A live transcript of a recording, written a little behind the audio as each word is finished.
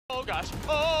Oh gosh.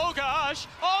 Oh gosh.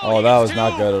 Oh, that was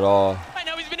not good at all. Right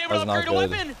now he's been able to upgrade a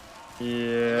weapon.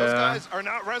 Yeah. Those guys are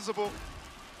not resable.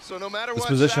 So no matter This what,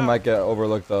 position might get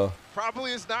overlooked though.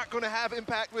 probably is not going to have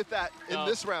impact with that in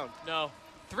this round. No.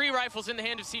 3 rifles in the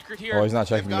hand of Secret here. Oh, he's not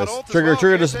checking this. ult as Trigger, well.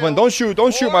 trigger Can't discipline. tell.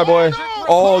 Don't shoot, my boy. no.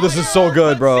 Oh, this is so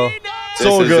good, bro.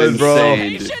 So This is good, bro.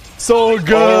 insane. So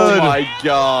good. Oh my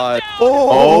god.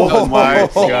 Oh, my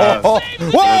god.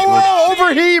 Whoa,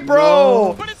 overheat,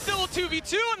 bro. But it's still a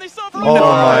 2v2 and they still have Oh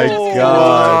my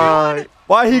god.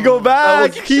 Why he go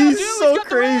back? was- He's He's so got the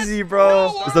crazy, red.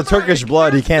 bro. No, It's the Turkish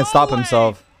blood. He can't stop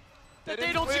himself. That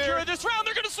they don't secure this round.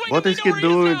 They're gonna swing. What and is they he know where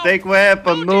is doing? now. Take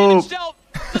weapon, No damage noob. dealt.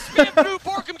 The spam through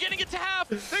Borkum getting it to half.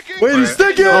 Wait, he's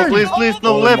sticking. No, please, please,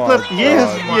 no, Oh left, my left.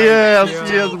 Yes, God. yes,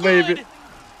 So yes, baby.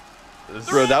 good.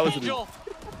 Bro, that was. Angel.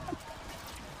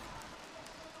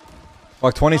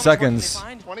 Fuck, 20 Thomas, what can they seconds.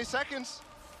 find? 20 seconds.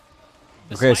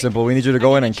 The Okay, spike. Simple, we need you to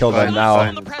go in and kill them Fine, now.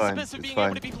 On the It's precipice fine, of being it's able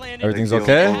fine. to be planted. Everything's Kill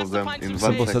okay? all of them in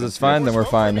Simple 1 says second. it's fine, then we're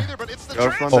fine.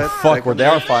 You're from Oh that fuck, second. they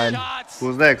are fine. Shots.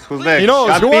 Who's next? Who's next? He knows.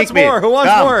 Come Who peek wants me. more? Who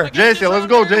wants Come. more? JC, let's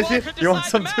go, JC. You want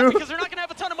some too? Because they're not gonna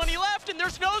have a ton of money left, and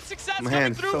there's no success coming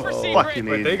Man, through so for Secret. fucking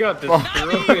But easy. they got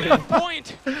Navi, destroyed.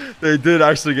 point. They did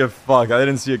actually get fucked. I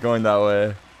didn't see it going that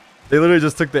way. They literally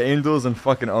just took the angels and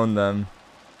fucking owned them.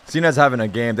 Cned's having a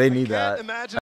game. They need that. Imagine